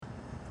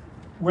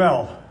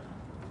Well,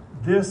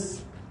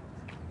 this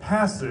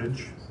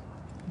passage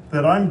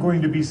that I'm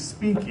going to be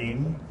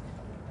speaking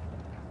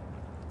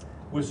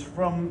was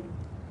from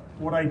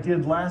what I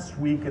did last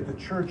week at the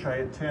church I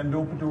attend,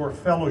 Open Door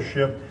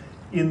Fellowship,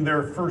 in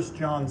their 1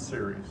 John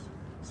series.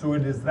 So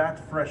it is that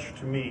fresh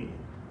to me.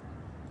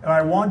 And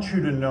I want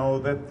you to know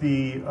that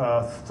the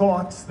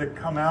thoughts that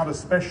come out,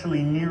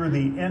 especially near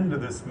the end of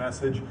this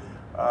message,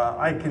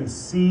 I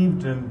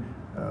conceived and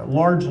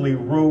largely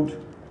wrote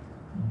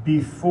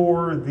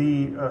before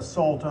the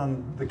assault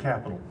on the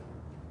Capitol.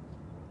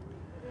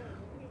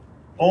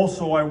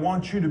 Also, I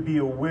want you to be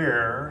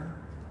aware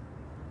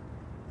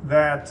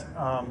that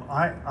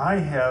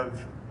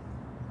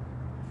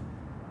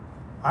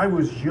I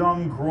was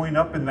young growing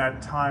up in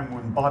that time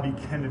when Bobby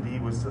Kennedy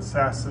was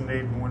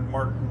assassinated and when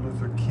Martin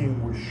Luther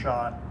King was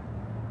shot.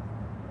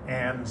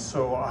 And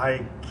so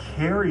I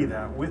carry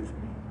that with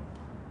me,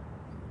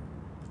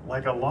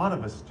 like a lot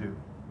of us do.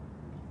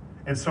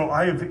 And so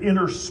I have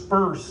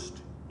interspersed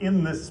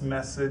in this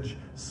message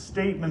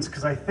statements,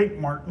 because I think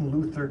Martin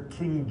Luther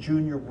King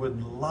Jr.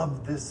 would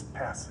love this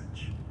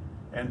passage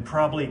and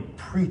probably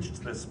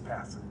preached this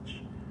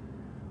passage.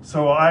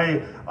 So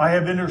I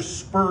have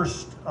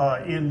interspersed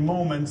in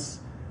moments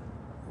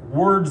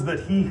words that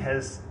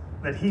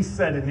he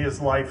said in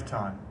his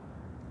lifetime.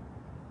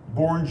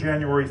 Born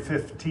January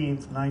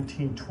 15th,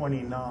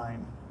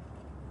 1929,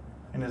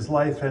 and his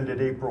life ended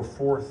April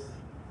 4th,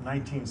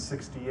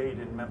 1968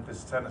 in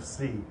Memphis,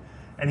 Tennessee.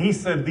 And he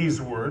said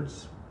these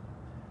words: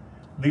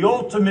 "The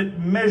ultimate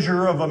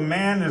measure of a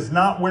man is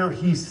not where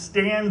he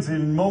stands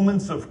in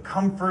moments of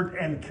comfort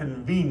and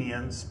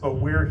convenience, but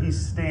where he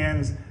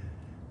stands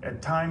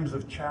at times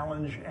of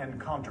challenge and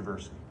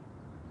controversy."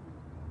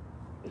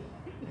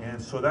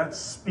 And so that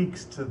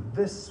speaks to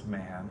this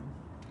man,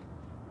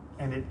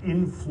 and it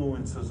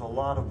influences a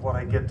lot of what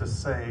I get to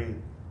say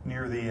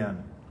near the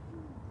end.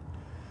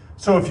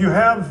 So if you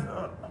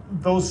have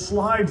those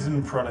slides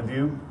in front of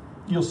you,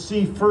 you'll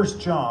see 1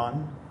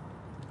 John,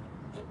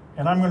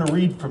 and I'm going to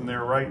read from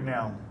there right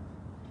now.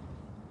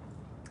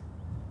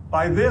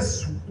 "By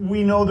this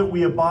we know that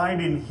we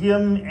abide in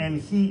him and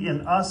he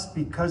in us,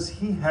 because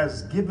he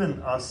has given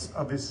us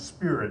of his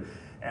Spirit.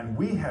 And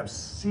we have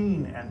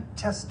seen and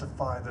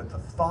testify that the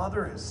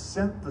Father has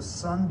sent the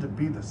Son to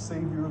be the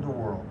Savior of the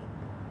world.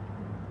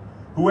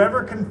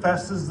 Whoever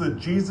confesses that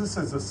Jesus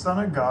is the Son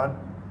of God,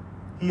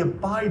 he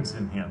abides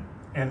in him,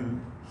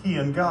 and he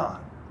in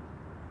God.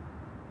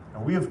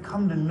 And we have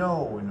come to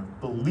know and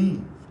have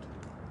believed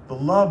the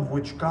love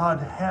which God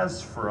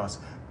has for us.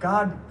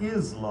 God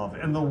is love,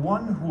 and the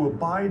one who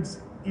abides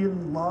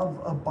in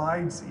love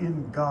abides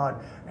in God,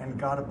 and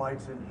God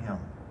abides in him.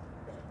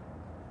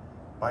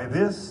 By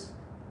this,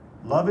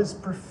 love is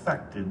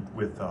perfected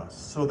with us,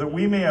 so that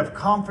we may have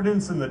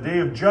confidence in the day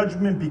of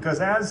judgment, because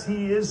as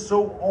he is,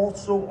 so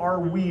also are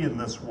we in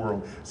this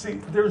world." See,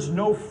 there's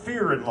no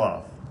fear in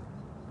love.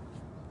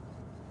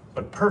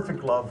 But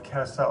perfect love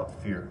casts out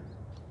fear,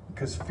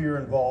 because fear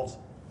involves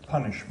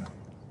punishment.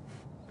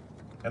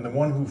 And the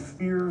one who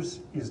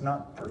fears is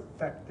not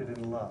perfected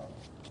in love.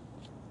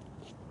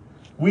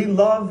 We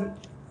love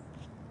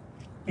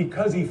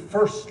because he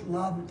first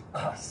loved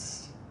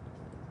us.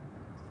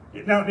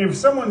 Now, if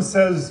someone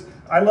says,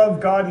 "I love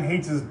God," and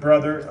hates his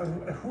brother,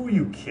 who are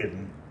you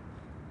kidding?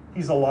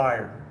 He's a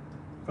liar.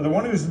 For the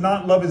one who does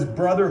not love his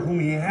brother whom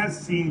he has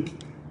seen,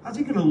 how's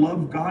he going to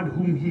love God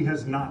whom he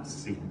has not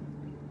seen?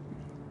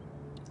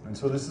 And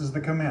so this is the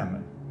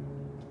commandment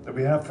that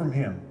we have from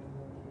him,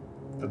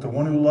 that the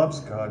one who loves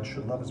God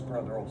should love his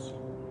brother also.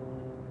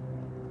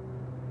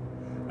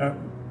 Now,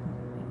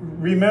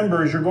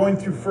 remember, as you're going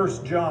through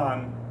 1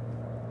 John,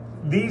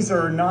 these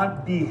are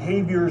not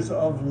behaviors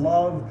of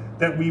love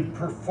that we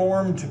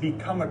perform to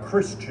become a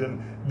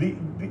Christian,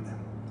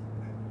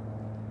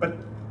 but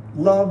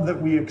love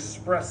that we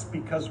express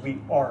because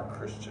we are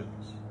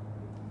Christians.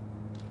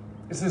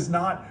 This is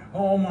not,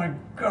 "Oh my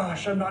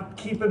gosh, I'm not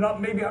keeping up,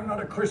 maybe I'm not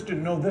a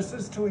Christian." No, this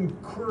is to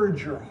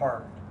encourage your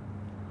heart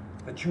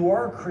that you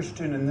are a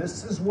Christian, and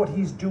this is what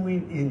he's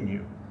doing in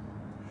you.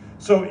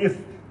 So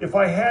if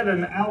I had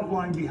an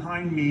outline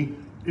behind me,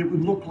 it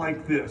would look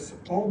like this: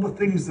 all the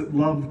things that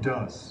love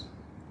does.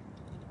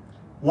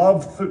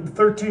 Love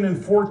 13 and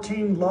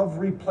 14, love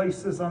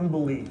replaces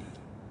unbelief.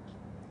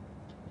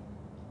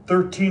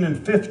 13 and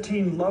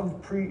 15, love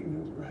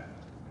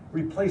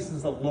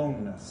replaces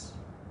aloneness.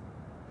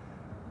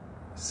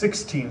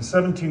 16,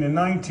 17, and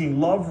 19,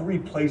 love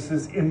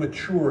replaces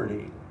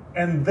immaturity.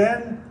 And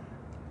then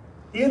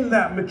in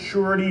that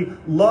maturity,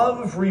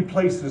 love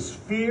replaces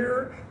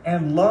fear,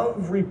 and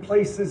love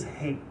replaces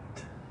hate.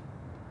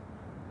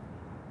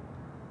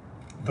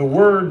 The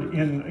word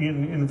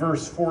in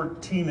verse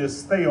 14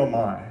 is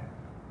theomai.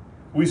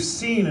 We've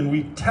seen and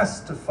we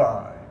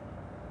testify.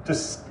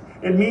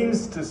 It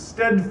means to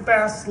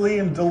steadfastly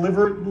and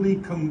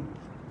deliberately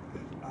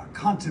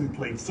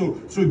contemplate. So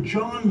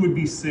John would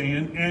be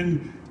saying,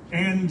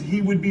 and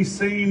he would be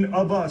saying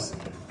of us,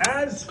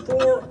 as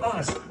for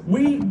us,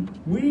 we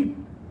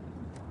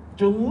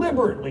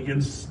deliberately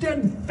and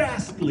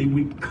steadfastly,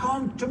 we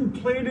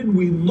contemplated,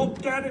 we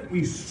looked at it,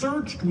 we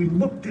searched, we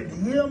looked at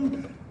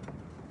him.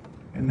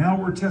 And now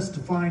we're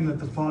testifying that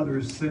the Father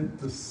has sent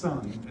the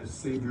Son as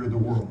Savior of the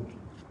world.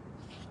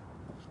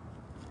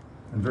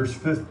 And verse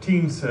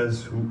 15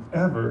 says,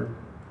 whoever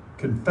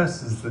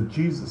confesses that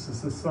Jesus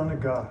is the Son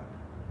of God,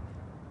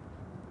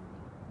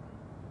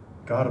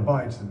 God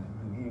abides in him,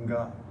 and he in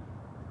God.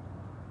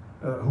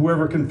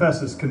 Whoever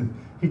confesses,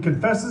 he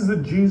confesses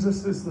that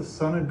Jesus is the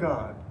Son of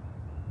God,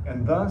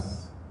 and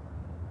thus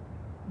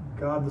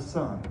God the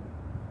Son,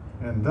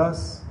 and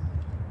thus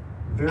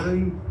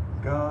very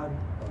God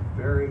of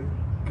very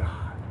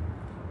God.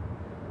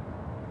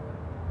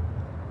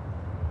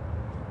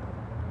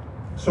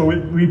 So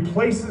it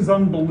replaces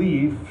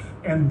unbelief,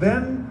 and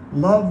then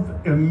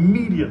love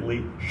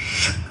immediately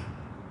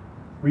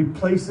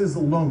replaces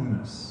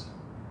aloneness.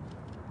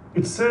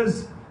 It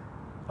says,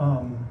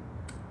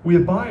 we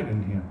abide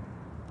in him.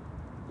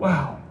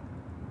 Wow.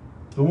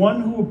 The one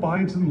who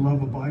abides in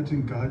love abides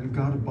in God, and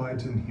God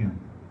abides in him.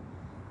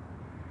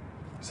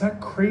 Is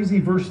that crazy?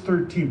 Verse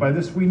 13, by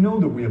this we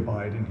know that we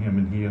abide in him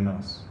and he in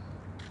us.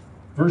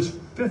 Verse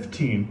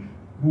 15,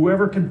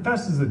 whoever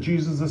confesses that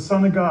Jesus is the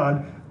Son of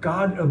God,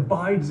 God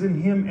abides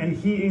in him and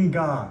he in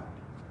God.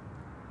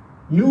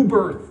 New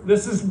birth.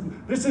 This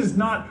is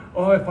not,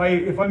 oh,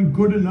 if I'm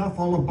good enough,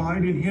 I'll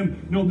abide in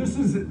him. No, this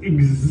is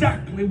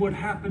exactly what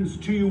happens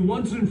to you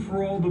once and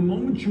for all. The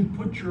moment you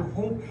put your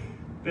hope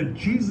that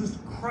Jesus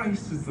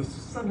Christ is the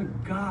Son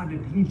of God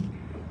and he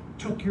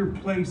took your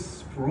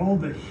place for all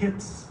the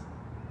hits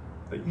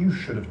that you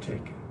should have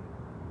taken.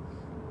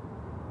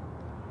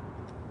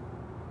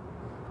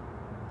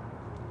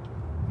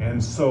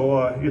 And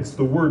so it's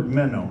the word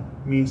meno,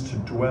 means to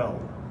dwell.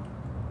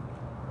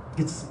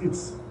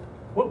 It's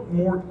what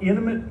more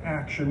intimate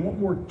action, what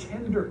more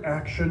tender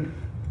action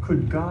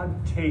could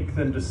God take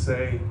than to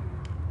say,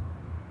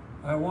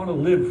 I want to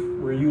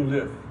live where you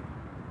live.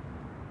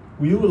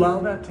 Will you allow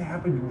that to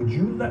happen? Would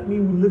you let me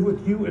live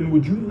with you? And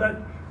would you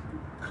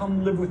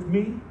come live with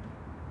me?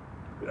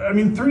 I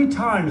mean, 3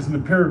 times in the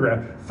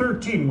paragraph.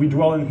 13, we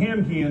dwell in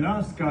him, he in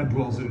us, God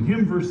dwells in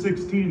him. Verse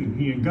 16,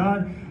 he in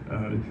God.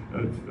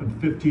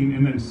 15,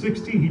 and then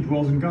 16, he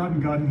dwells in God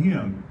and God in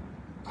him.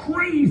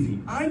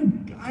 Crazy. I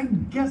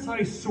guess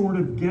I sort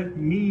of get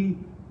me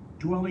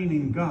dwelling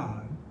in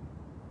God.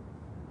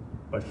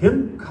 But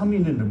him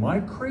coming into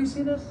my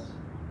craziness?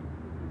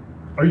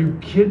 Are you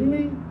kidding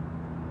me?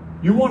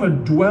 You want to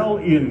dwell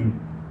in...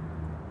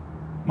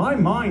 My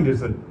mind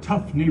is a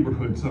tough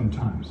neighborhood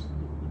sometimes.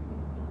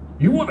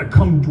 You want to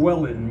come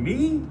dwell in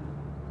me?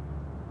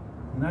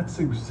 And that's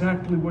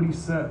exactly what he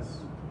says.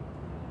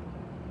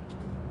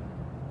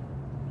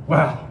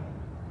 Wow.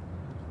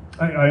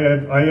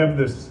 I have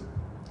this,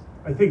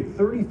 I think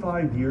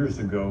 35 years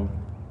ago,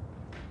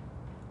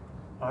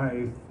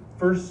 I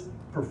first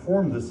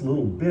performed this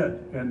little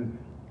bit, and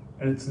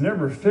it's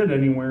never fit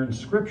anywhere in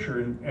Scripture,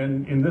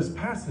 and in this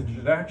passage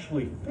it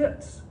actually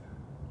fits.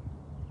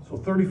 So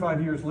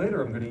 35 years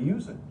later, I'm going to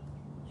use it.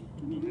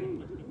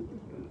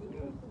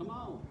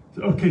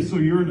 Okay, so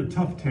you're in a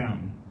tough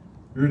town.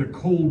 You're in a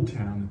cold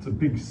town. It's a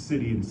big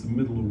city. It's the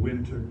middle of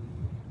winter.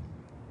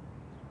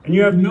 And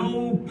you have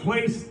no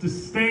place to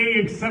stay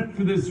except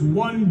for this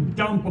one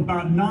dump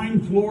about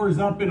 9 floors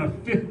up in a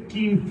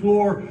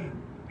 15-floor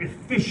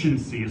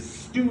efficiency, a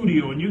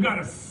studio, and you got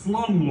a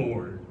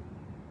slumlord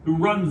who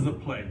runs the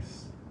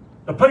place.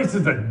 The place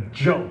is a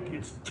joke.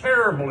 It's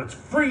terrible. It's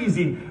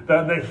freezing.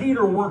 The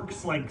heater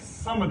works like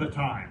some of the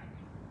time.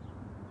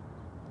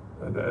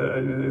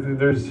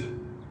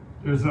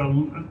 There's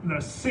a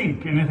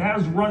sink, and it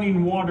has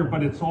running water,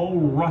 but it's all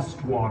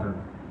rust water.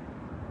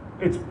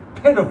 It's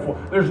pitiful.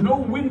 There's no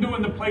window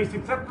in the place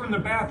except for in the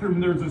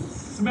bathroom. There's a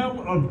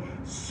smell of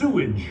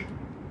sewage.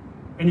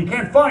 And you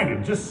can't find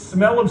it. Just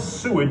smell of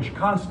sewage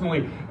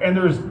constantly. And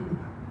there's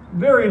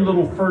very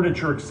little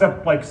furniture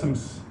except like some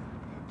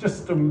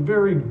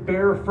very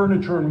bare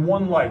furniture and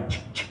one light.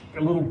 A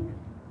little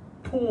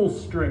pull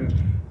string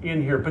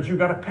in here. But you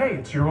got to pay.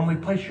 It's your only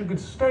place you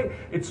could stay.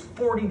 It's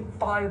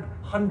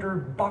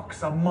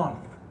 $4,500 a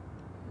month.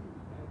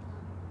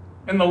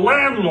 And the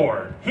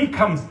landlord, he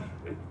comes...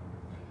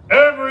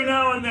 Every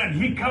now and then,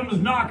 he comes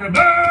knocking.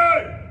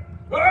 Hey!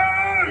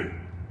 Hey!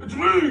 It's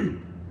me!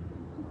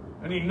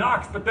 And he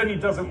knocks, but then he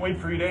doesn't wait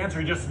for you to answer.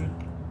 He just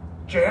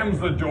jams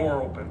the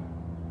door open.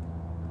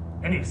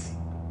 And he's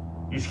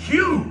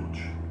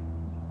huge.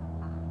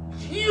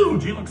 He's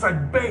huge. He looks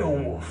like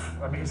Beowulf.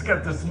 I mean, he's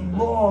got this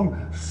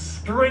long,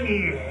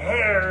 stringy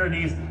hair, and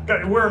he's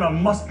wearing a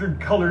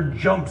mustard-colored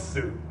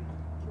jumpsuit.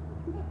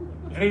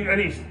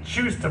 And he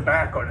chews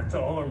tobacco, and it's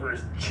all over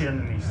his chin,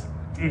 and he's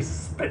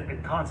spitting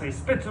it constantly.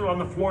 He spits it on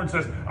the floor and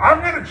says,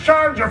 I'm going to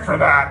charge you for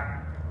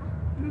that.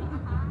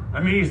 I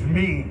mean, he's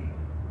mean.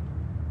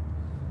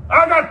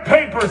 I got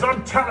papers.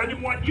 I'm telling you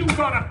what, you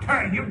got to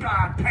pay. You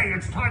got to pay.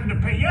 It's time to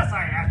pay. Yes,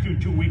 I asked you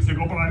 2 weeks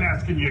ago, but I'm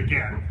asking you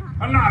again.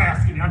 I'm not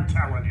asking you. I'm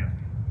telling you.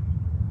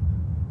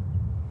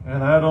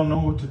 And I don't know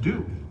what to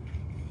do.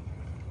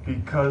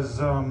 Because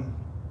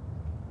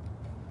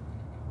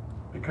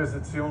because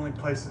it's the only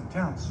place in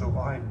town. So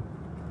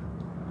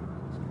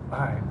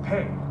I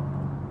pay,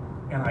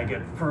 and I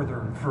get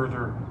further and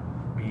further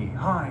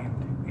behind,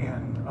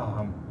 and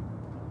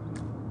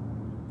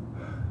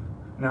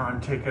now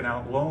I'm taking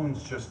out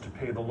loans just to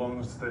pay the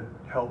loans that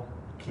help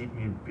keep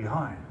me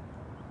behind.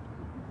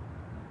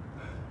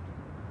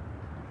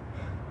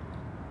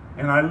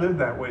 And I lived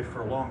that way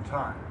for a long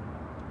time.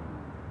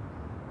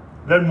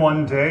 Then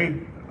one day,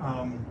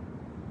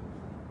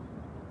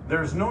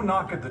 there's no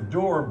knock at the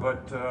door,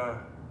 but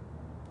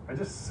I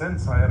just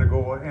sense I had to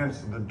go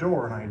answer the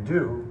door, and I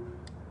do.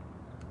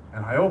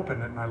 And I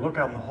open it, and I look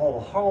out in the hall.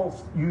 The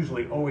hall's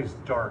usually always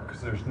dark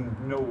because there's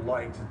no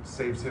light. It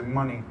saves him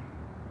money.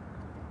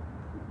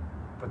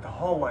 But the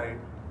hall light,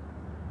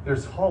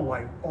 there's hall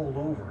light all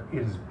over.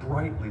 It is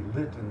brightly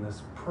lit, and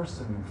this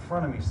person in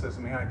front of me says,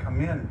 "May I come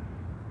in?"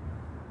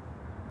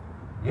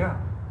 Yeah.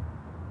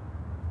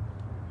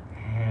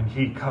 And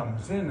he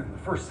comes in, and the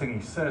first thing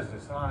he says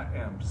is, "I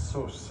am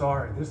so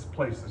sorry. This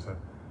place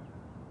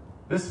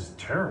this is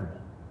terrible.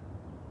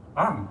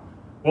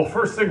 Well,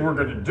 first thing we're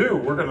going to do,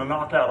 we're going to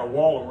knock out a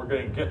wall, and we're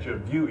going to get you a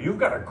view. You've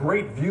got a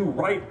great view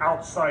right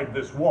outside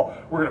this wall.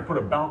 We're going to put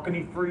a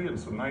balcony for you and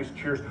some nice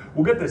chairs.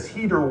 We'll get this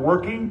heater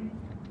working.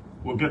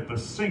 We'll get the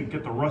sink,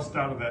 get the rust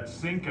out of that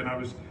sink." And I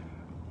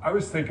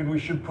was thinking we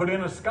should put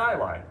in a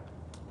skylight.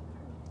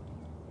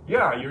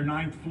 Yeah, you're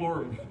 9th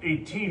floor of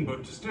 18,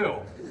 but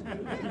still.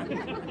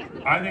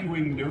 I think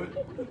we can do it.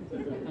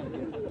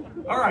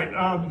 All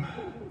right,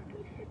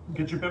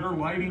 get you better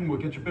lighting. We'll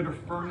get you better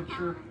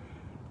furniture.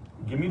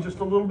 Give me just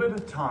a little bit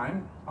of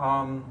time.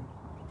 And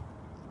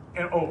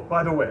oh,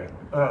 by the way,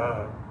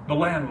 the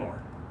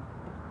landlord,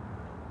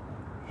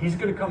 he's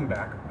going to come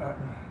back.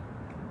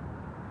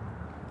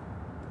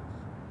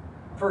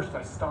 First,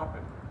 I stop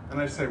it,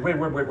 and I say, wait.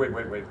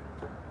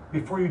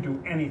 Before you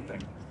do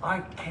anything, I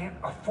can't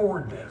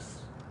afford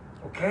this,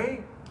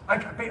 okay? I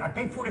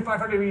paid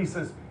 $4,500. He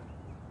says,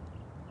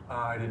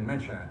 I didn't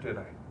mention that, did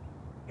I?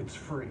 It's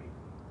free.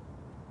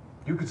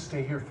 You could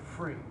stay here for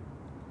free.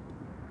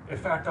 In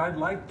fact, I'd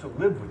like to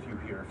live with you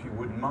here if you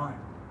wouldn't mind.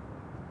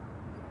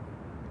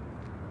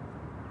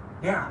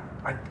 Yeah,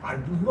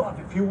 I'd love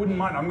if you wouldn't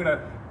mind. I'm gonna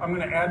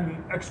add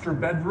an extra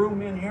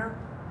bedroom in here,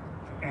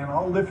 and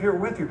I'll live here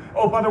with you.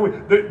 Oh, by the way,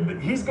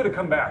 he's gonna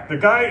come back. The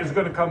guy is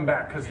gonna come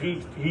back because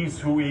he's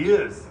who he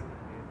is.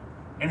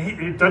 And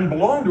it doesn't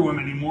belong to him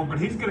anymore, but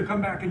he's gonna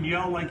come back and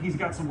yell like he's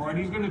got some right.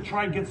 He's gonna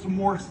try and get some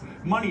more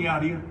money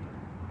out of you.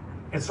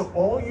 And so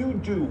all you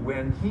do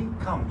when he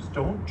comes,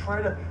 don't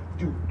try to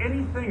do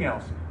anything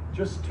else.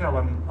 Just tell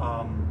him,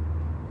 I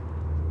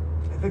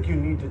think you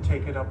need to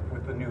take it up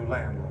with the new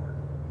landlord.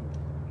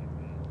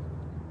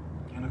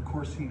 And of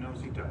course he knows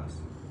he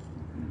does.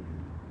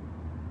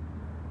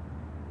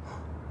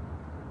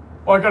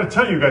 Well, I got to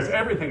tell you guys,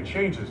 everything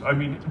changes. I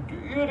mean,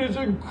 it is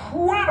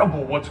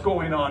incredible what's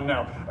going on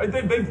now.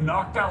 They've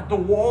knocked out the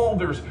wall.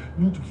 There's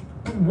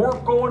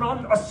work going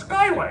on. A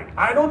skylight.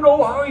 I don't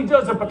know how he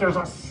does it, but there's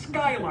a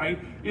skylight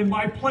in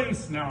my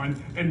place now.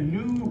 And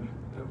new,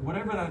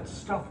 whatever that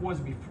stuff was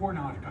before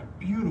now, I've got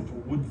beautiful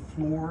wood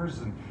floors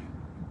and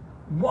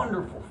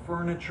wonderful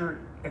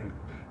furniture and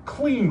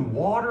clean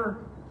water.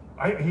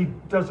 He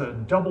does a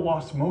double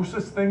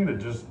osmosis thing that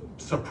just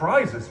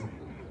surprises me.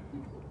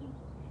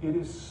 It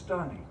is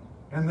stunning.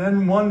 And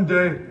then one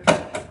day,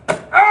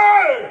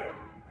 hey,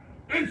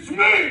 it's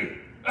me!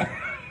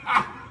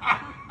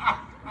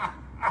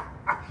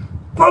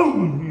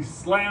 Boom! He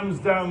slams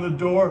down the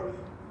door,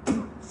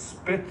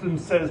 spits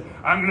and says,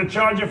 I'm going to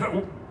charge you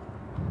for...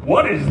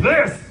 What is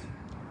this?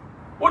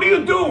 What are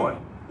you doing?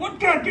 You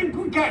can't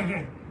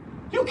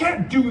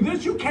do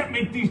this. You can't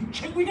make these...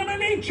 We got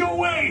an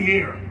HOA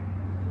here.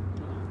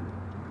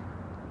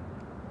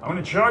 I'm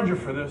going to charge you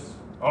for this.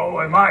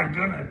 Oh, am I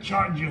gonna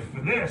charge you for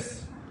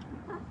this?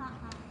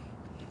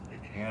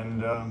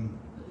 And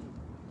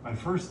my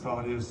first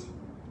thought is,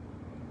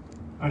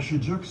 I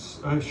should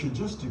just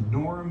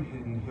ignore him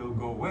and he'll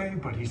go away.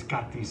 But he's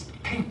got these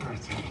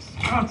papers and he's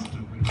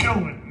constantly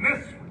doing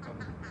this.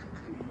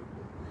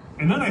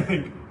 And then I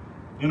think,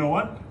 you know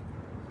what?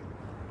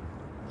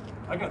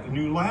 I got the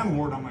new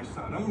landlord on my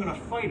side. I'm gonna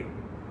fight him.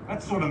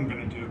 That's what I'm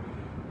gonna do.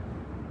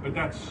 But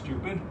that's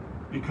stupid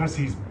because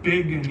he's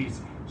big and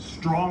he's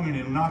strong and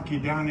he'll knock you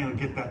down and he'll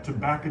get that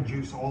tobacco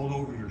juice all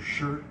over your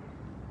shirt.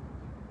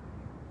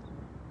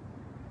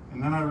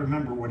 And then I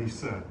remember what he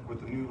said, what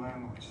the new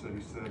landlord said.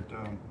 He said,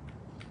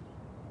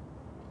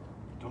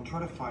 don't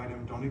try to fight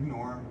him, don't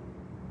ignore him.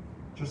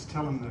 Just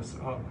tell him this.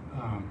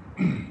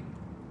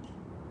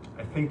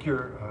 I think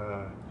you're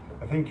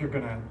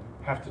gonna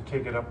have to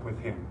take it up with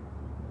him.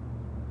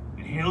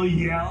 And he'll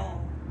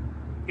yell.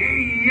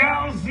 He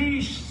yells,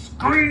 he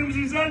screams,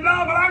 he said,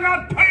 no, but I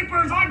got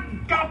papers, I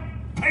got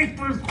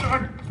papers.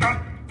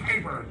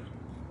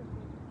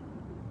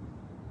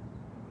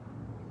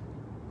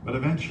 But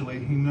eventually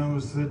he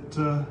knows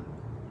that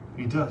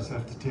he does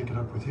have to take it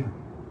up with him.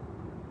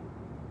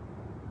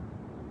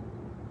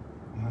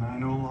 And I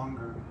no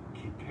longer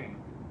keep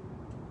paying.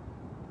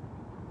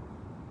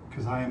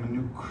 Because I am a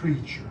new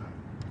creature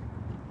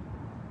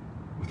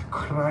with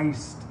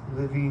Christ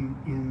living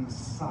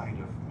inside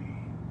of me.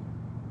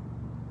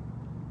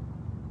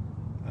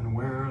 And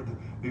where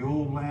the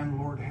old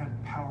landlord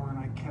had power and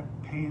I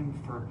kept paying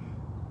for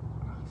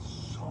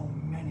so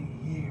many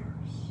years,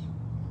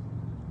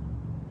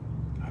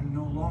 I'm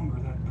no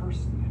longer that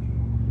person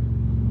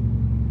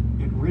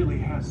anymore. It really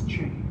has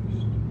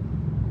changed.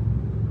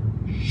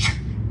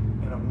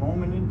 In a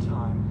moment in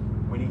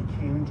time, when he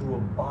came to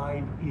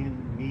abide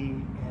in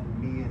me and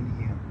me in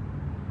him.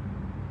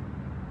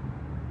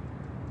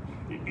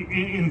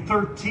 In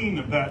 13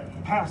 of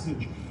that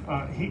passage,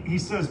 he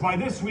says, by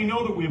this we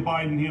know that we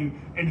abide in him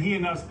and he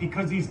in us,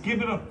 because he's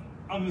given us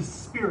of his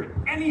Spirit.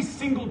 Any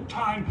single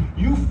time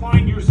you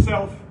find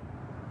yourself,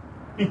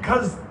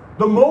 because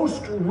the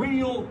most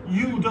real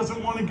you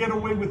doesn't want to get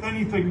away with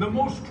anything, the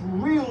most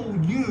real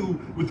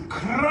you with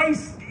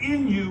Christ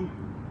in you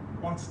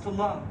wants to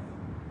love.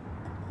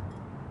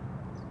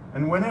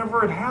 And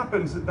whenever it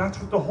happens, that's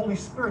what the Holy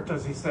Spirit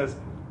does. He says,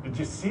 did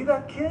you see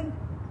that kid?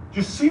 Did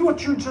you see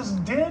what you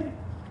just did?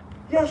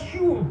 Yes,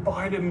 you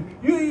abide in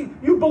him.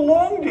 You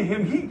belong to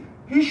him.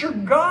 He's your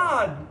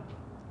God.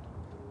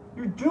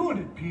 You're doing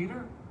it,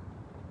 Peter.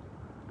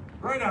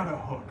 Right out of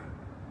hook.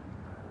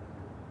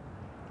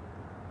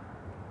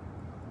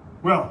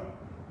 Well,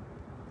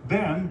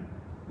 then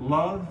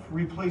love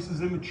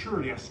replaces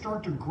immaturity. I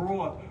start to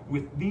grow up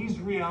with these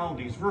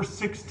realities. Verse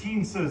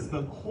 16 says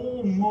the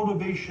whole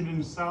motivation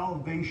in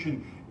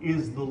salvation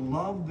is the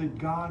love that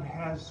God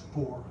has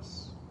for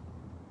us.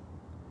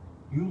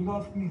 You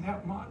love me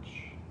that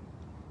much?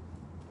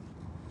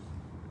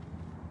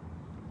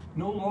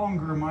 No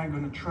longer am I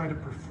going to try to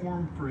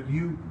perform for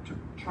you, to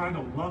try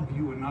to love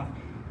you enough.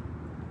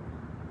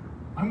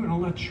 I'm going to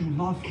let you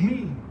love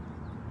me.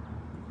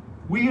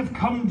 We have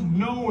come to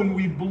know and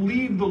we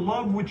believe the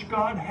love which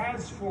God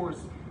has for us.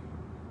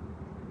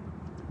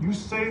 You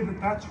say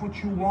that that's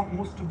what you want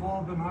most of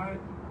all, then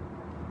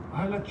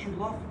I let you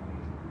love me.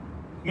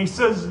 And he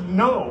says,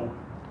 no.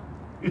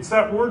 It's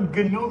that word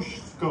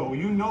gnosko.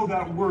 You know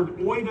that word.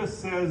 Oida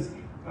says,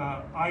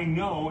 I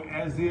know,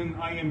 as in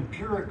I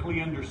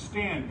empirically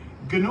understand.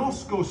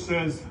 Gnosko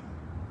says,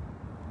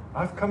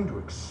 I've come to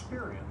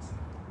experience it.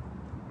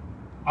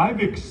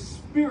 I've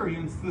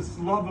experienced this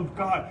love of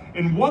God.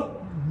 And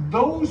what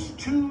those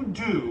two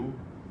do,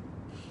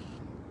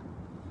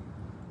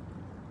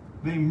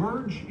 they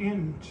merge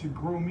in to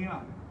grow me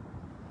up.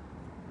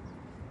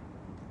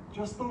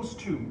 Just those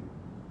two.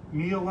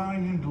 Me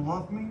allowing him to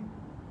love me,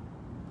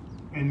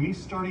 and me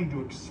starting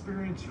to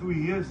experience who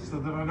he is, so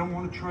that I don't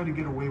want to try to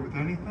get away with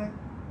anything.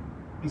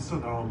 And so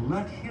that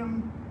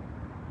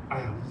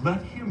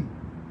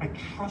I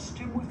trust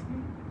him with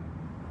me.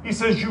 He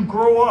says, you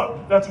grow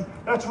up.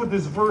 That's what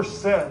this verse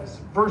says.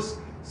 Verse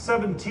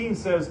 17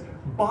 says,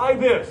 by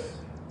this,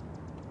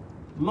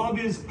 love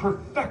is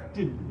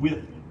perfected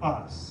with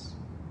us.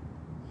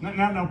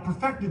 Now,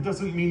 perfected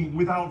doesn't mean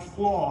without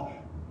flaw.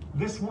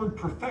 This word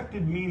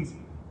perfected means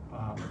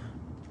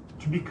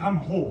to become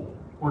whole,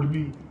 or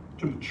to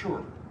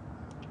mature.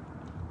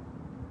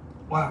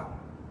 Wow.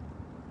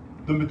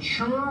 The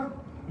mature,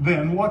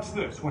 then, what's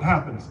this? What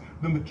happens?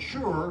 The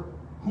mature,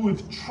 who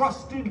have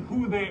trusted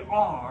who they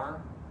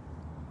are,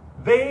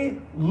 they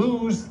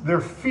lose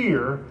their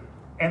fear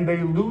and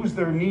they lose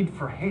their need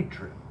for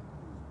hatred.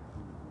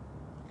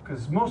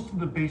 Because most of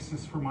the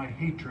basis for my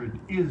hatred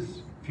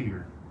is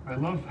fear. I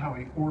love how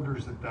he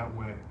orders it that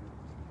way.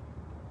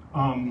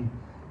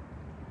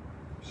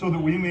 So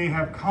that we may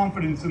have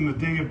confidence in the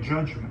day of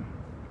judgment.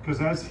 Because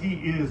as he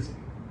is,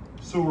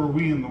 so are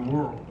we in the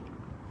world.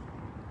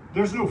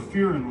 There's no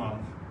fear in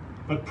love,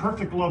 but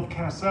perfect love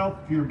casts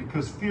out fear,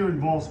 because fear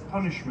involves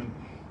punishment.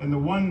 And the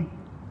one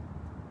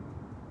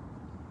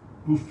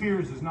who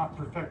fears is not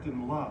perfected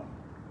in love.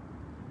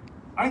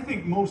 I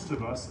think most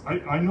of us,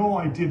 I know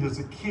I did as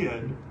a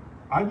kid,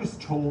 I was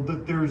told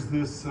that there's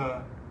this,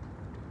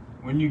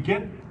 when you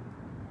get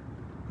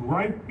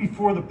right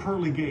before the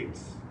pearly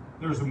gates,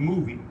 there's a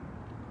movie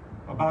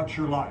about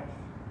your life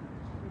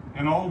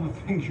and all the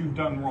things you've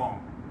done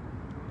wrong.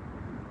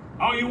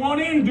 Oh, you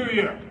want in, do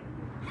you?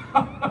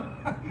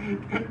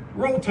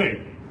 Roll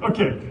tape.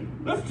 Okay,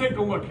 let's take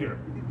a look here.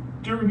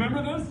 Do you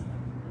remember this?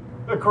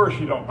 Of course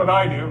you don't, but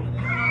I do.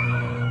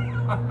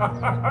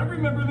 I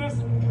remember this.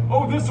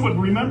 Oh, this one.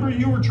 Remember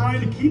you were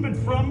trying to keep it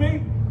from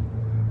me?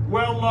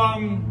 Well,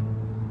 I'm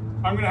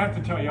going to have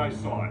to tell you I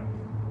saw it.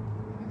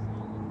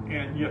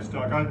 And yes,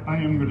 Doc, I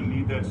am going to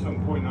need that at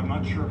some point. I'm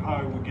not sure how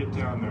I will get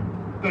down there.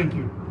 Thank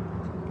you.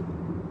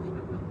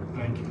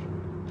 Thank you.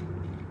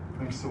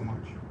 Thanks so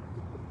much.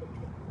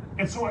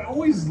 And so I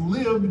always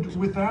lived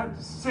with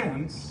that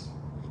sense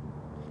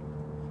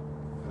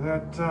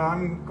that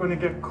I'm going to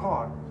get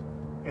caught.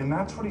 And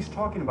that's what he's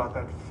talking about,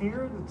 that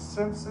fear that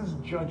senses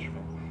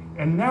judgment.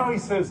 And now he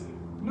says,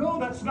 no,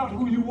 that's not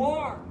who you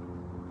are.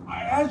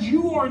 As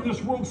you are in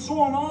this world,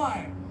 so am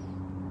I.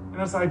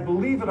 And as I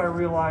believe it, I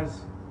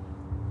realize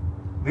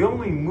the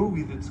only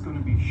movie that's going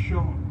to be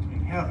shown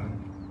in heaven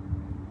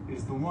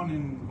is the one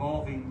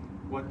involving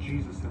what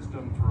Jesus has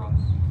done for us.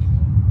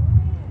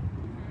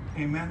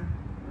 Amen?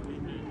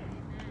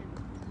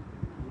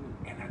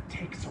 And at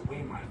takes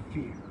away my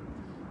fear.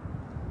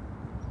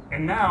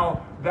 And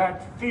now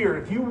that fear,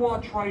 if you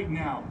watch right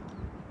now,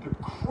 the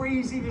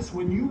craziness,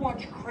 when you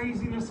watch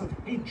craziness of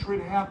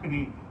hatred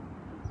happening,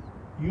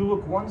 you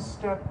look one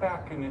step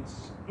back and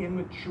it's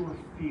immature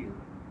fear.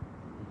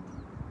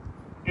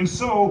 And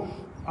so,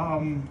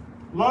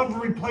 love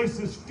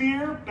replaces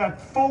fear.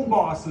 That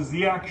phobos is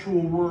the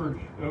actual word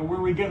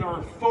where we get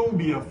our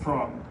phobia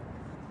from.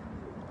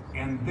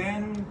 And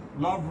then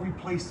love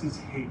replaces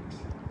hate.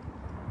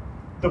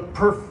 The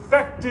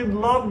perfected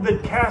love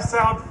that casts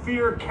out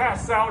fear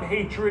casts out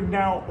hatred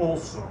now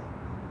also.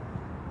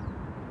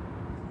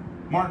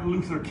 Martin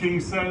Luther King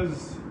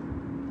says,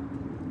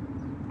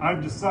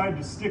 I've decided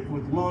to stick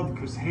with love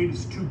because hate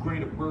is too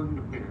great a burden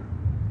to bear.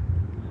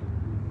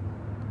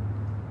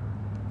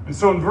 And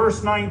so in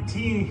verse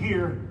 19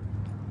 here,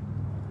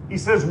 he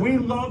says, we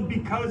love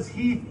because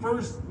he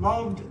first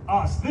loved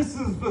us. This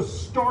is the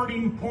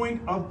starting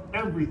point of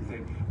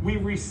everything. We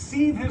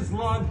receive his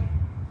love.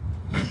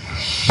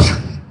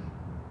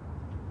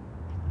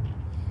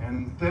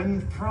 And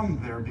then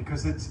from there,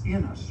 because it's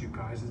in us, you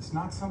guys, it's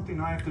not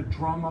something I have to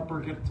drum up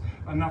or get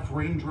enough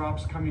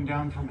raindrops coming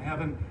down from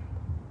heaven.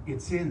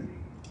 It's in me.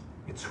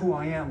 It's who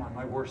I am on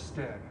my worst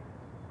day.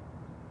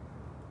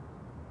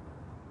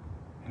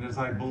 And as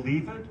I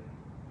believe it,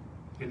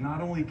 it not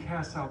only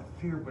casts out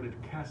fear, but it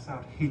casts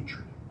out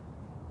hatred.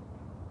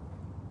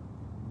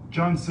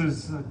 John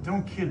says,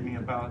 don't kid me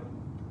about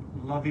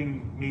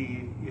loving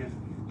me if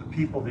the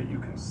people that you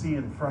can see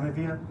in front of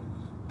you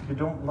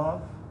don't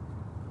love.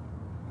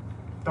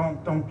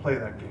 Don't play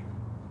that game.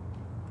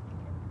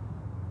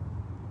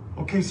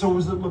 Okay, so what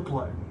does it look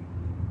like?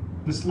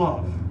 This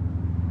love.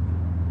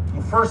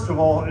 Well, first of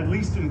all, at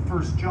least in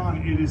 1 John,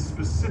 it is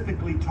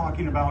specifically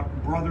talking about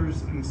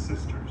brothers and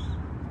sisters.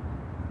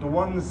 The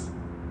ones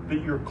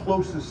that you're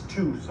closest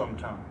to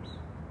sometimes.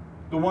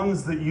 The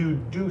ones that you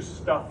do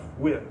stuff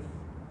with.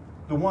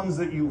 The ones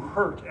that you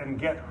hurt and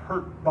get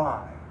hurt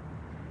by.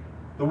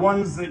 The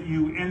ones that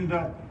you end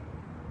up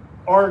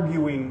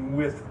arguing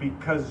with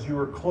because you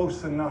are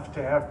close enough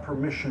to have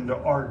permission to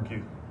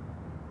argue.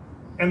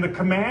 And the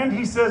command,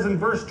 he says in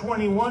verse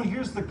 21,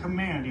 here's the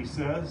command, he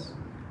says.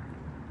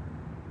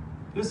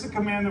 This is a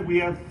command that we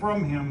have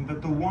from him,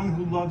 that the one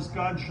who loves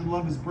God should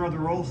love his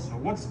brother also.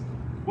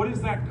 What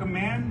is that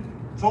command?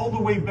 It's all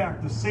the way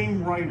back, the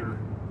same writer,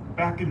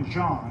 back in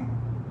John,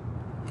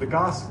 the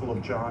Gospel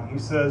of John. He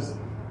says,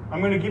 I'm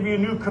going to give you a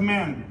new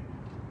commandment,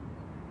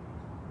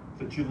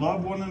 that you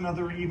love one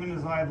another even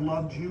as I have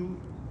loved you,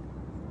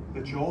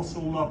 that you also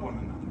love one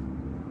another.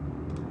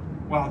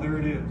 Wow, there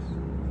it is.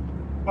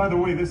 By the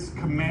way, this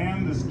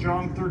command, this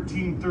John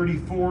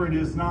 13:34, it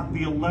is not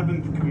the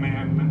 11th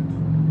commandment.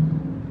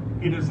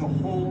 It is a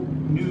whole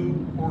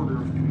new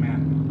order of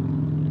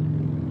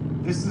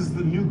commandment. This is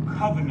the new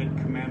covenant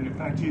commandment. In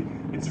fact,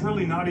 it's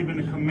really not even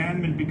a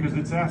commandment because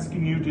it's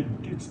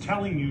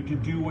telling you to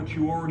do what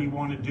you already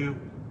want to do.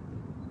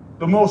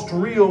 The most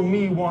real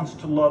me wants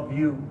to love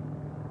you.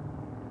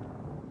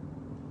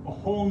 A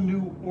whole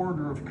new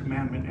order of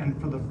commandment. And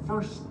for the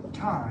first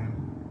time,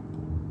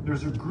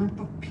 there's a group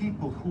of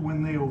people who,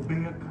 when they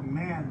obey a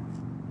command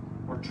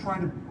or try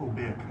to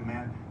obey a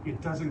command,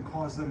 it doesn't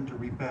cause them to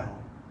rebel.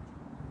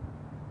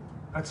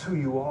 That's who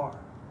you are.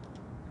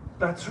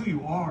 That's who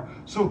you are.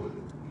 So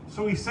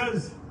he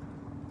says,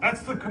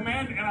 that's the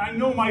command. And I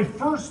know my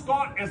first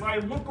thought as I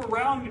look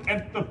around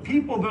at the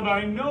people that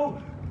I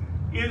know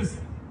is,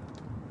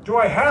 do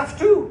I have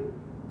to?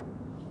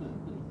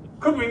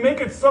 Could we make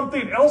it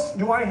something else?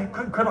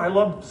 Could I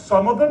love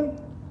some of them?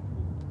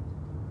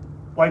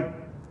 Like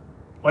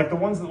the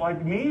ones that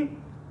like me?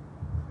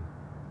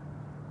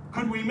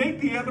 Could we make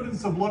the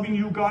evidence of loving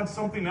you, God,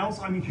 something else?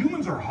 I mean,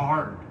 humans are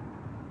hard.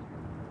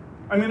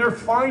 I mean, they're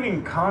fine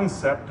in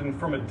concept and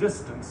from a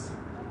distance.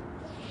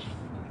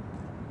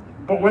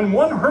 But when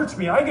one hurts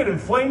me, I get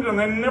inflamed and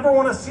I never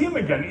want to see him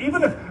again.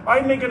 Even if I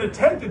make an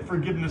attempt at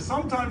forgiveness,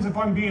 sometimes if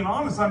I'm being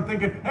honest, I'm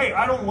thinking, hey,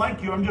 I don't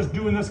like you. I'm just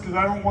doing this because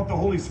I don't want the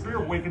Holy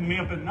Spirit waking me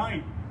up at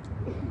night.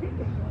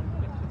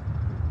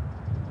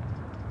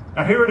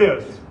 Now here it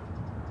is.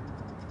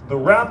 The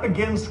rap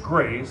against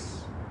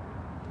grace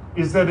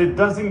is that it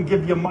doesn't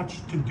give you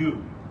much to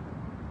do.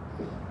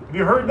 Have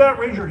you heard that?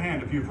 Raise your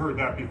hand if you've heard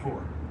that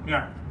before.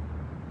 Yeah.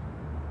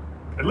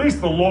 At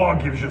least the law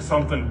gives you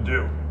something to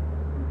do.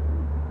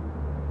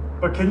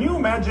 But can you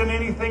imagine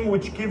anything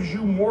which gives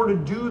you more to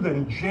do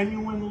than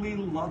genuinely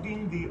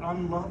loving the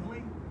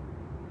unlovely?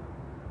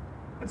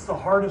 It's the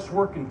hardest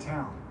work in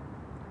town.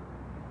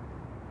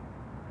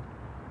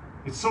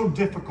 It's so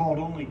difficult,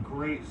 only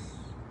grace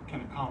can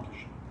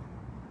accomplish it.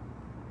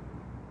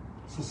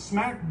 So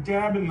smack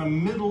dab in the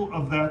middle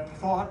of that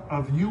thought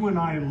of you and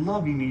I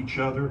loving each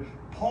other,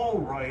 Paul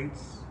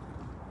writes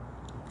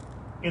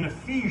in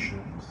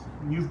Ephesians,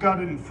 and you've got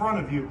it in front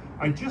of you,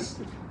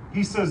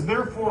 he says,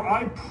 therefore,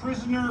 I,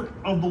 prisoner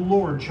of the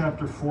Lord,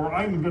 chapter 4,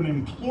 I'm going to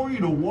implore you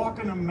to walk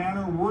in a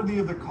manner worthy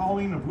of the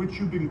calling of which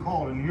you've been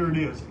called. And here it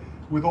is.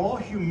 With all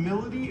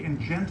humility and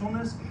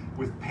gentleness,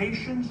 with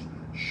patience,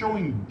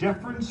 showing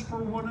deference for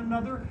one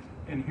another.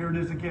 And here it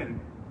is again,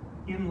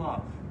 in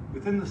love.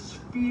 within the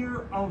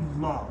sphere of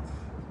love,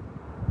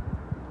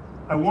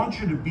 I want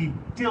you to be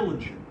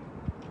diligent.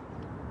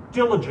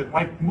 Diligent,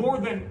 like more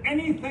than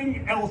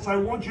anything else, I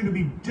want you to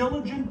be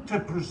diligent to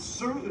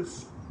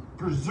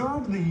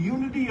preserve the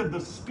unity of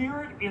the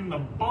Spirit in the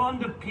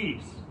bond of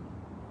peace.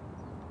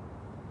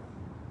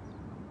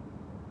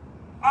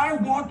 I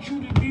want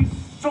you to be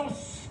so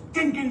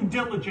stinking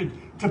diligent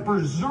to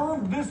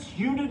preserve this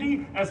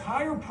unity as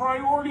higher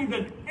priority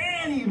than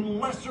any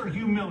lesser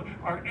humility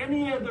or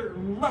any other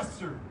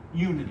lesser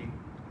unity.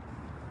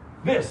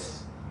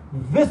 This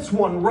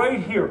one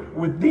right here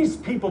with these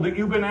people that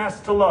you've been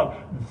asked to love,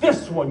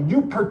 this one,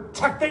 you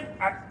protect it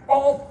at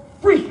all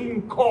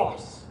freaking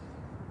costs.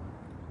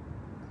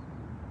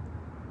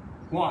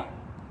 Why?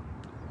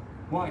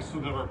 Why? So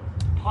that our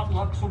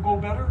potlucks will go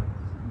better?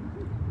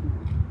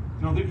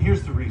 No,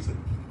 here's the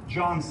reason.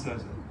 John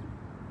says it.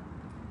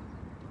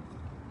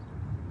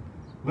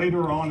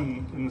 Later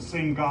on in the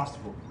same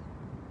gospel.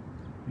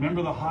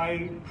 Remember the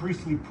high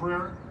priestly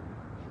prayer?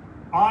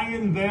 I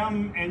in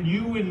them and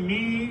you in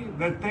me,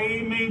 that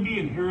they may be,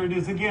 and here it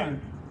is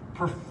again,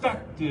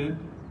 perfected,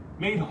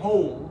 made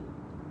whole,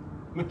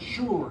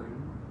 matured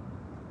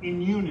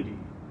in unity.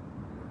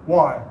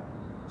 Why?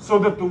 So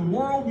that the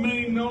world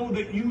may know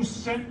that you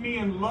sent me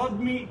and loved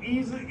me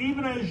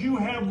even as you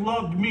have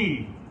loved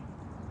me.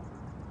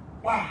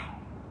 Wow.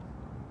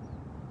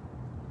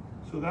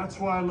 So that's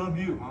why I love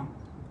you, huh?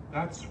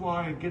 That's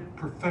why I get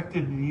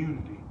perfected in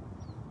unity.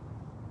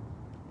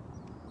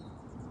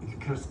 It's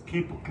because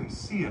people can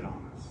see it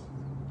on us.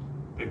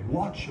 They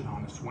watch it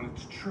on us when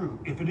it's true.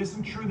 If it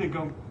isn't true,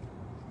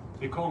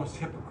 they call us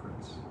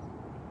hypocrites.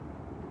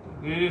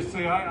 They just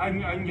say, I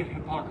can get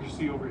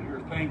hypocrisy over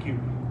here, thank you.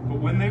 But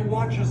when they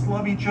watch us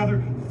love each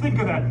other, think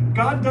of that.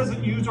 God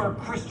doesn't use our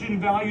Christian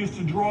values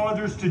to draw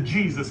others to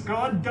Jesus.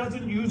 God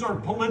doesn't use our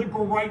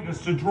political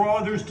rightness to draw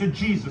others to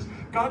Jesus.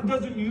 God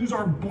doesn't use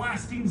our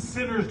blasting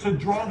sinners to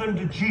draw them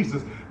to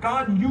Jesus.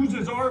 God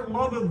uses our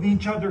love of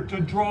each other to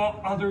draw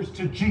others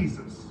to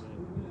Jesus.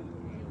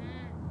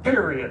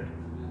 Period.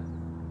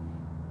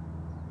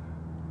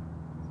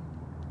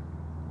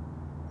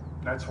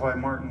 That's why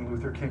Martin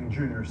Luther King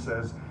Jr.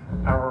 says,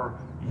 our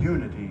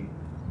unity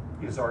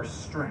is our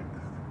strength.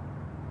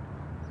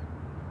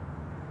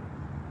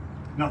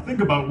 Now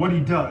think about what he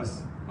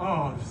does.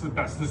 Oh, this is the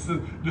best. This is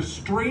the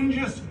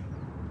strangest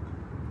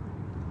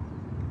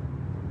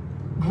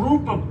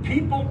group of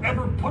people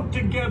ever put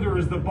together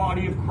as the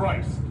body of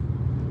Christ.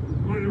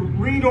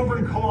 Read over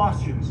in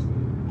Colossians.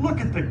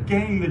 Look at the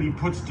gang that he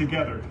puts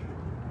together.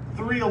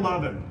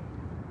 3:11.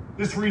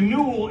 This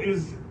renewal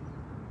is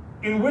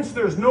in which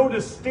there's no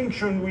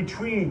distinction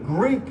between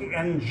Greek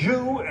and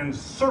Jew and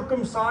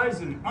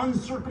circumcised and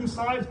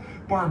uncircumcised,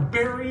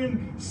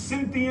 barbarian,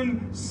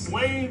 Scythian,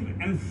 slave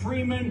and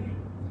freeman.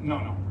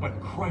 No, but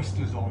Christ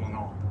is all in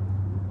all.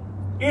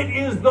 It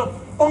is the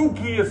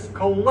funkiest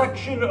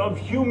collection of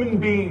human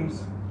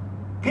beings.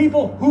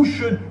 People who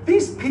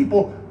these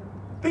people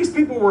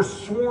were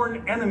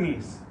sworn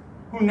enemies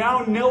who now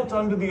knelt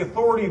under the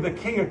authority of the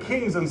King of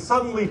Kings, and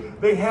suddenly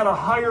they had a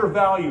higher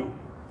value,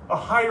 a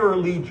higher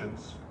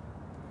allegiance.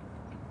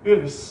 It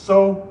is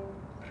so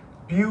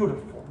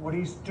beautiful what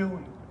he's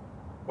doing,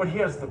 what he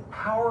has the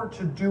power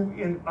to do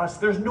in us.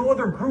 There's no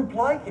other group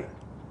like it.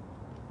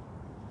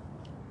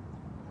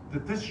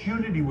 That this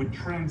unity would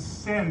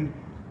transcend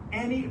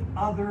any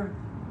other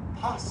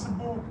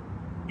possible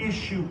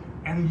issue,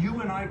 and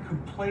you and I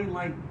could play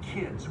like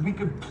kids. We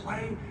could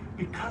play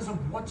because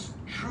of what's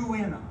true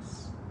in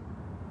us.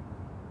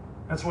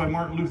 That's why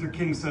Martin Luther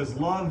King says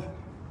love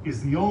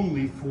is the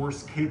only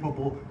force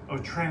capable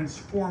of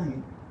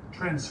transforming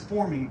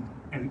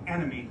an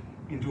enemy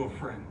into a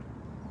friend.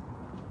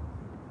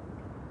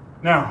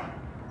 Now,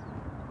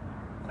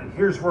 and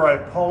here's where I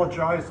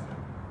apologized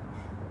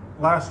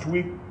last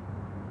week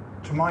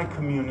to my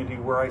community,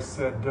 where I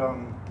said,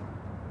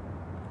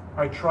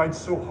 I tried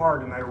so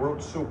hard and I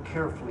wrote so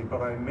carefully,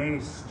 but I may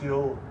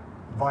still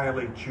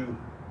violate you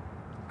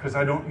because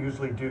I don't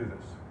usually do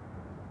this.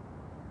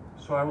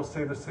 So I will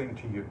say the same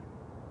to you.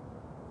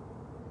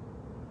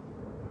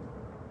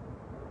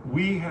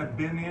 We have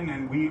been in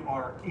and we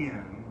are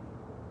in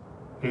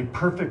a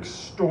perfect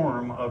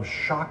storm of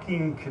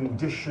shocking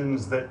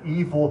conditions that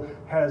evil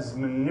has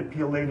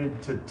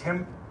manipulated to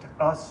tempt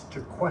us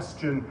to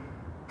question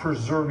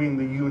preserving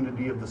the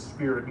unity of the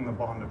Spirit in the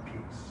bond of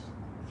peace.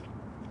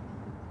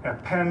 A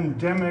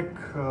pandemic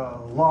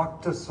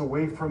locked us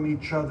away from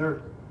each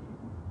other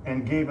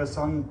and gave us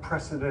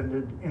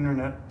unprecedented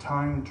internet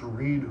time to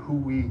read who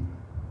we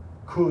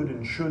could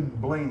and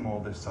should blame all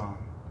this on,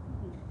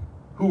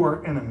 who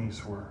our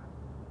enemies were.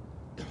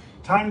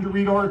 Time to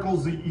read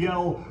articles that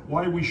yell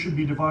why we should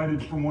be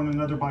divided from one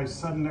another by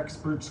sudden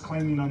experts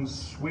claiming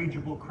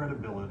unswageable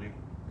credibility.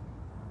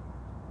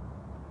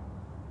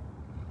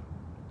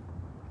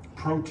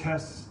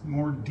 Protests,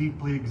 more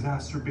deeply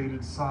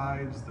exacerbated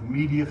sides, the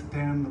media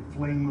fan the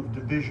flame of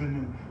division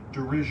and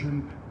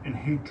derision and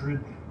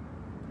hatred.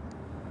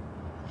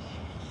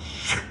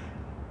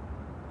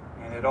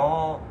 And it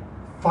all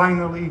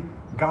finally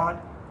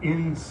got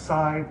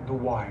inside the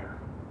wire.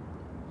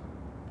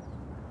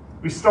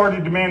 We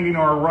started demanding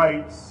our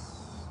rights,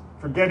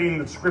 forgetting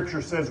that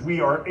Scripture says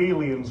we are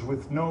aliens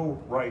with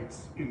no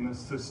rights in this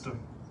system,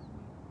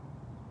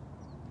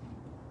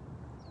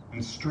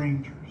 and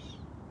strangers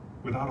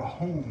without a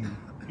home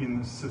in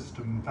this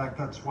system. In fact,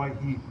 that's why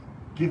he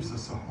gives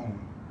us a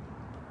home.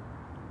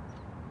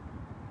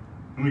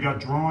 And we got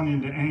drawn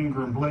into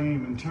anger and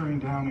blame and tearing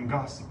down and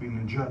gossiping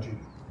and judging.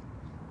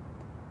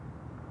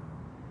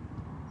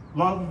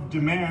 Love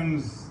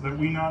demands that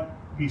we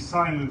not be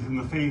silent in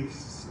the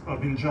face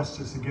of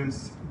injustice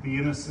against the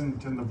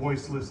innocent and the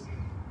voiceless,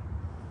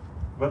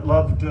 but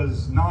love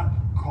does not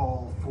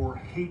call for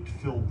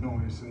hate-filled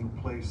noise in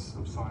the place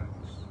of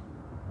silence.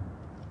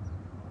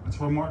 That's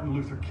why Martin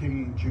Luther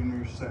King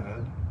Jr.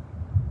 said,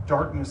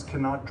 "Darkness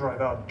cannot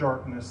drive out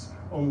darkness,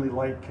 only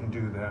light can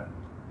do that.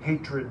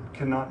 Hatred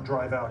cannot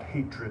drive out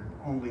hatred,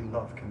 only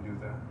love can do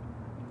that."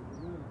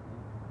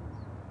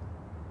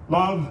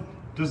 Love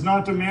does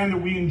not demand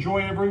that we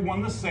enjoy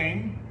everyone the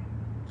same.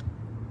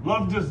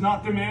 Love does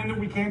not demand that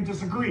we can't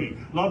disagree.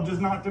 Love does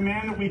not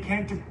demand that we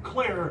can't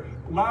declare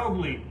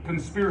loudly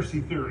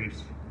conspiracy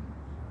theories.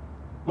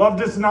 Love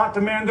does not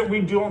demand that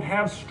we don't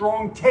have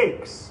strong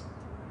takes.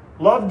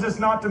 Love does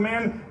not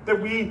demand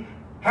that we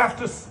have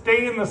to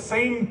stay in the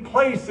same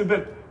place if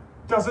it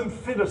doesn't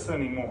fit us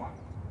anymore.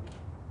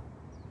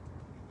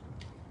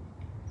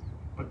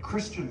 But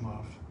Christian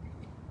love,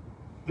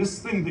 this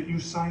thing that you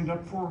signed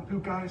up for, you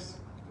guys,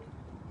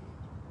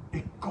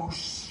 it goes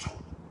so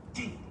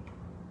deep.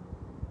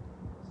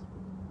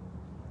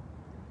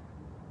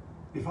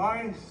 If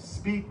I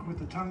speak with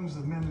the tongues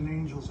of men and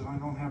angels and I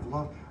don't have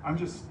love, I'm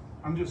just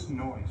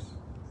noise.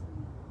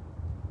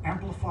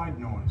 Amplified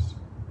noise.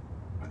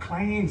 A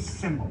clanging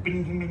cymbal.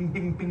 Bing, bing, bing,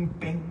 bing, bing,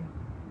 bing.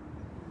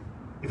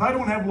 If I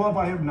don't have love,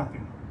 I have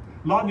nothing.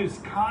 Love is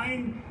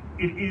kind.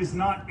 It is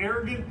not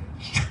arrogant.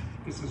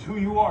 This is who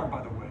you are,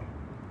 by the way.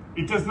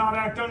 It does not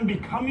act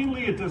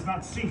unbecomingly. It does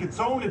not seek its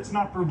own. It's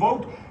not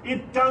provoked.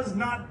 It does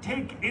not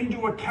take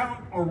into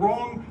account a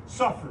wrong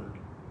suffered.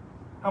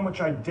 How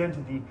much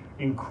identity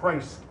in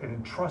Christ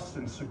and trust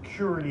and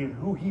security in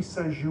who he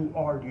says you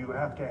are do you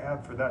have to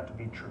have for that to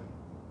be true?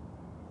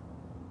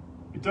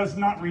 It does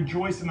not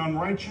rejoice in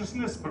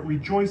unrighteousness, but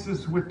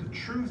rejoices with the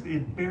truth.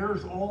 It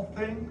bears all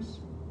things.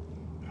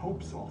 It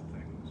hopes all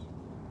things.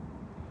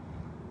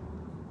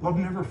 Love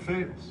never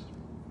fails.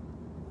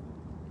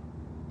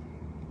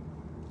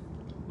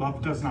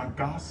 Love does not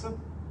gossip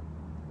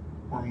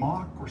or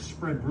mock or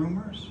spread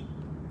rumors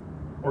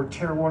or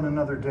tear one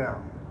another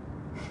down.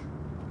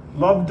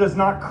 Love does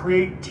not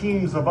create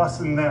teams of us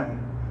and them.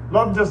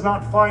 Love does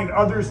not find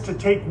others to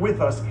take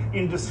with us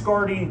in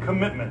discarding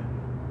commitment.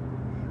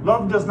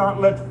 Love does not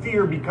let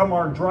fear become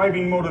our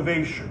driving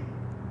motivation.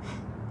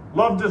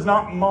 Love does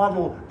not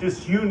model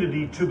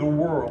disunity to the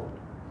world.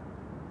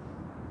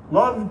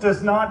 Love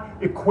does not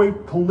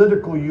equate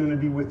political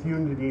unity with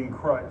unity in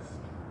Christ.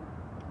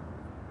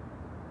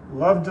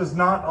 Love does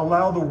not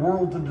allow the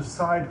world to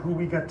decide who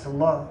we get to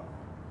love.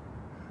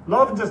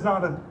 Love does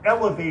not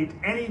elevate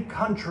any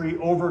country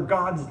over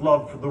God's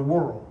love for the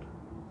world.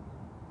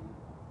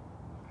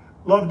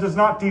 Love does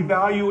not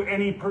devalue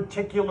any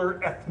particular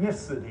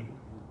ethnicity.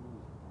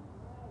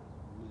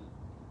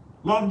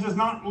 Love does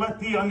not let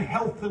the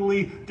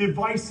unhealthily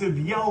divisive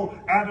yell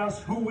at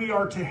us who we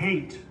are to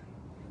hate.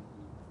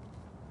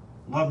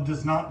 Love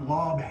does not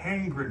lob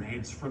hand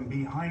grenades from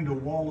behind a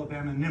wall of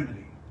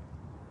anonymity.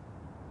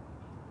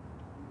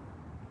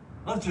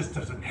 Love just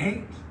doesn't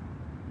hate.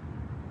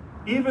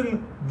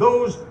 Even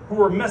those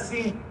who are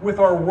messing with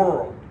our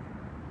world.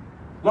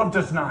 Love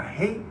does not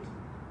hate.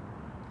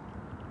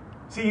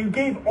 See, you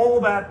gave all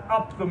that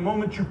up the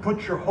moment you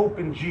put your hope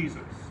in Jesus.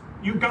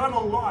 You got a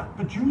lot,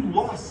 but you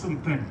lost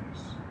some things.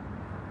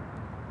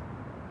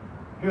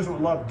 Here's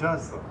what love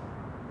does, though.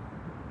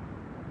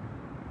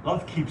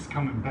 Love keeps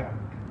coming back.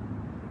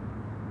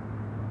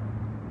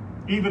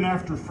 Even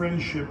after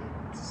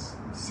friendships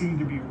seem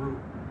to be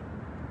ruined.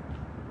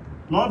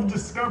 Love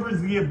discovers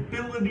the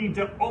ability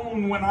to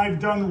own when I've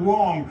done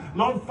wrong.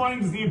 Love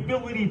finds the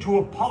ability to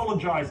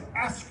apologize,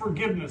 ask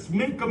forgiveness,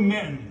 make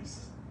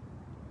amends.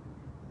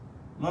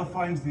 Love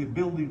finds the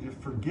ability to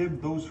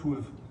forgive those who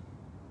have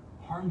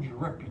harmed your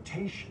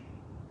reputation.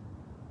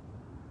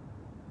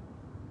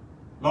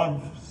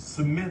 Love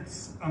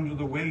submits under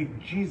the way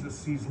Jesus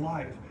sees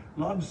life.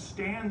 Love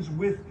stands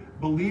with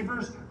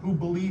believers who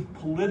believe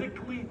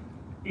politically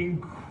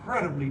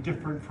incredibly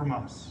different from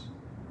us.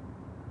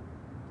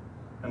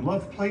 And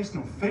love plays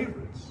no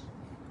favorites.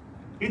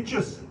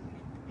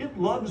 It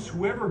loves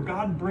whoever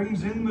God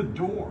brings in the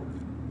door.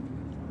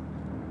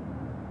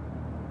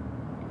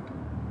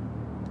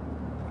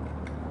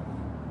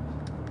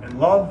 And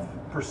love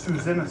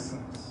pursues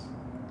innocence.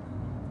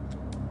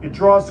 It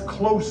draws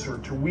closer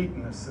to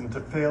weakness and to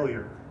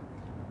failure.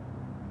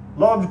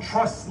 Love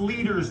trusts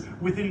leaders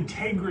with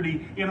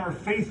integrity in our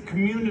faith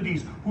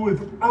communities who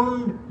have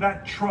earned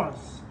that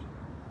trust.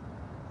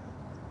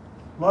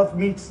 Love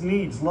meets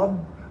needs.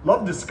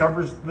 Love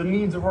discovers the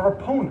needs of our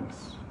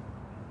opponents.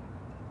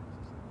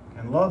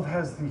 And love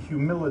has the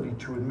humility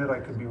to admit I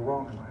could be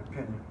wrong in my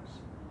opinions.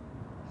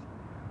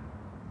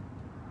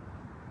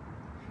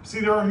 See,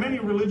 there are many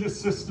religious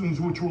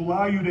systems which will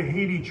allow you to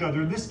hate each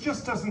other. This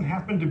just doesn't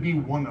happen to be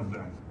one of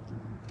them.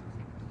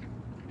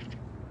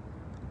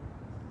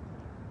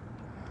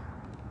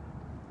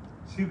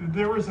 See,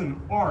 there is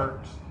an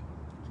art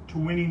to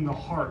winning the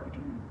heart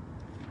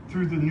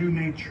through the new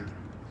nature.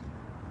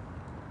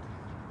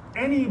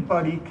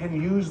 Anybody can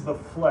use the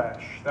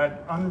flesh,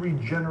 that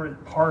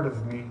unregenerate part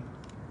of me,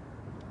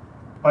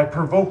 by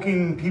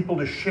provoking people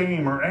to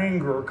shame or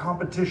anger or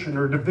competition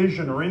or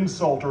division or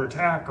insult or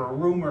attack or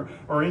rumor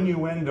or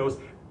innuendos.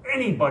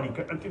 Anybody,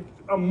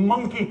 a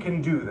monkey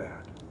can do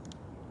that.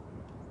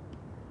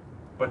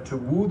 But to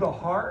woo the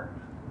heart,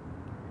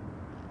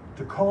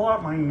 to call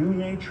out my new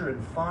nature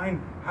and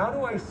find, how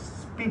do I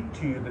speak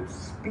to you that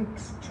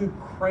speaks to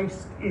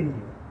Christ in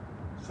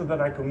you so that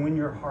I can win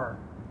your heart?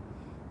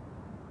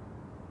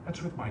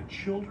 That's with my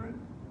children.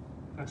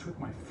 That's with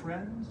my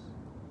friends.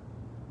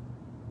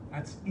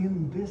 That's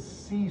in this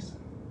season.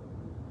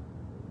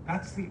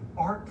 That's the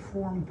art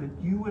form that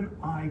you and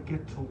I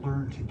get to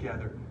learn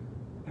together.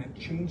 And it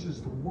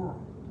changes the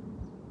world.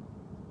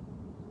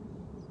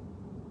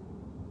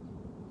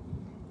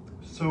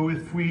 So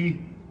if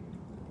we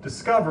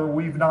discover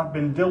we've not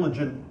been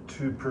diligent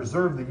to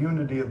preserve the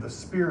unity of the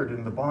Spirit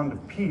in the bond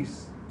of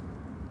peace,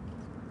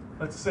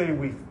 let's say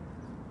we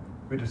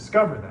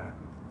discover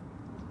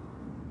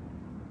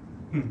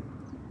that.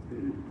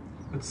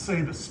 Let's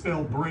say the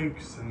spell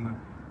breaks and the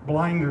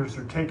blinders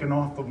are taken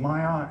off of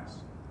my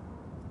eyes.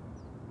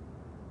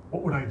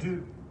 What would I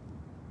do?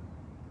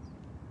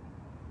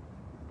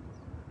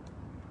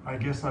 I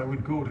guess I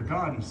would go to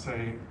God and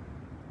say,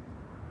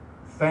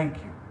 thank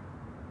you.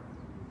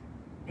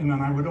 And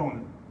then I would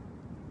own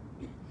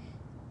it.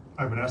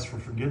 I would ask for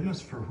forgiveness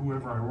for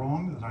whoever I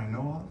wronged that I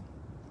know of.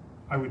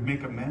 I would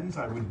make amends.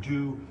 I would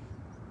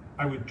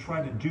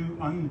try to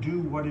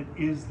undo what it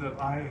is that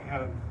I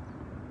have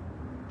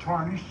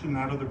tarnished in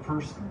that other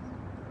person.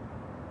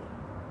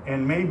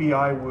 And maybe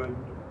I would,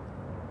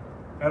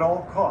 at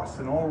all costs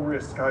and all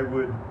risk, I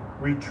would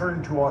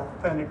return to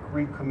authentic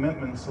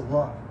recommitments of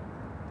love.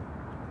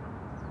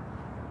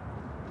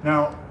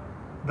 Now,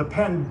 the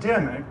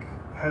pandemic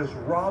has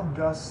robbed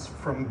us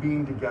from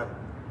being together.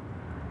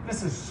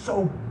 This is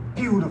so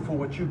beautiful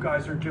what you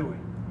guys are doing.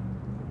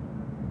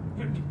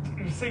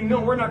 You say,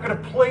 no, we're not going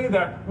to play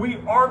that. We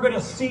are going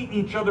to see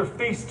each other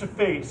face to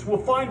face. We'll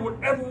find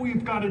whatever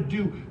we've got to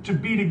do to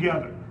be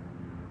together.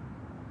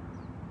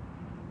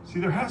 See,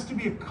 there has to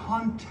be a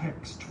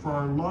context for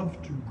our love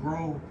to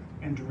grow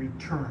and to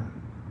return.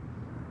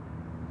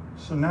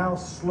 So now,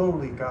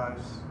 slowly,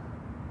 guys,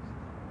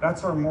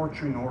 that's our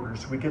marching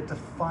orders. We get to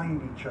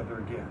find each other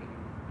again.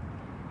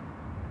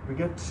 We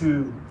get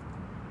to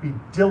be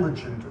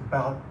diligent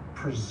about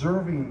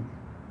preserving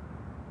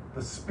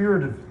the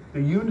spirit of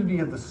the unity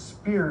of the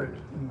Spirit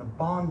in the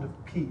bond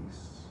of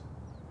peace,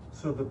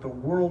 so that the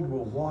world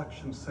will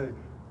watch and say,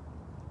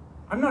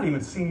 I'm not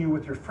even seeing you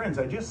with your friends.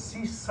 I just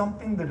see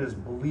something that is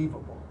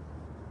believable.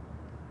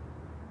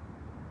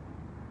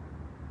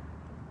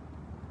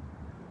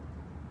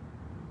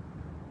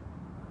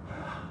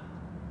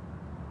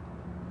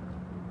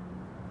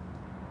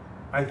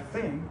 I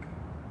think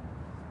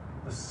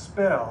the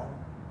spell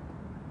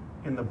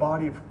in the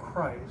body of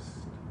Christ,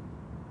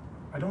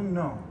 I don't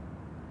know,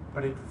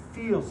 but it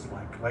feels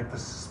like the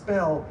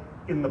spell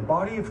in the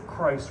body of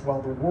Christ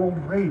while the world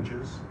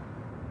rages,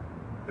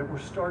 that we're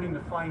starting to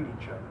find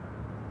each other,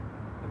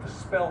 that the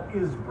spell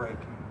is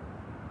breaking.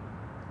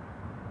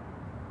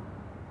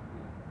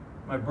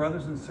 My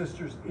brothers and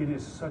sisters, it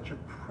is such a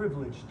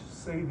privilege to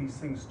say these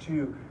things to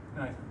you,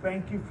 and I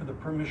thank you for the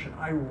permission.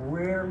 I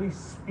rarely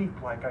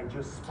speak like I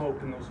just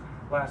spoke in those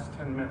last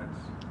 10 minutes.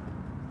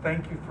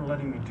 Thank you for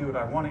letting me do it.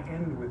 I want to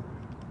end with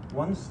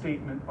one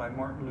statement by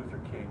Martin Luther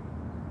King.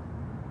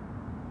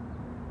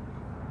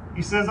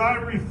 He says, I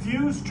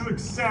refuse to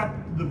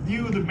accept the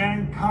view that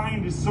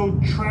mankind is so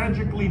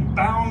tragically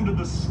bound to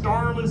the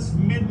starless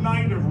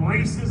midnight of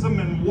racism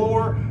and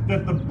war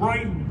that the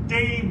bright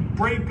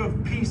daybreak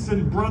of peace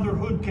and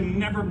brotherhood can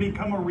never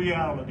become a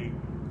reality.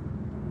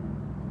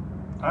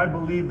 I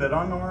believe that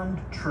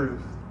unarmed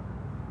truth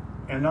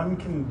and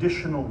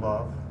unconditional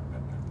love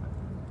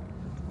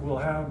will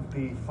have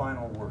the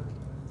final word.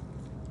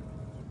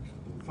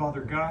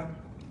 Father God,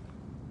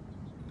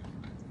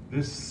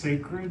 this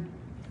sacred,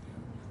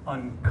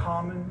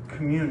 uncommon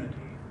community,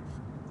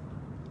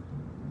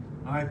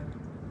 I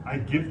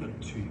give them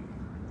to you.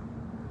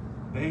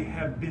 They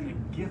have been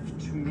a gift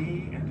to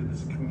me and to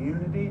this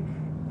community,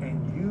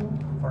 and you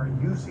are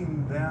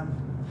using them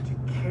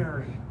to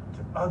carry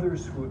to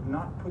others who have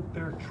not put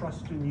their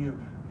trust in you.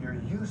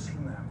 You're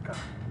using them, God.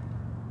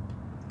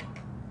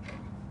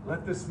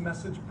 Let this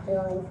message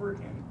pour over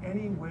in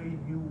any way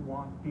you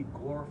want. Be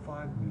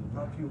glorified. We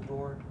love you,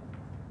 Lord.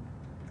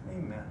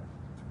 Amen.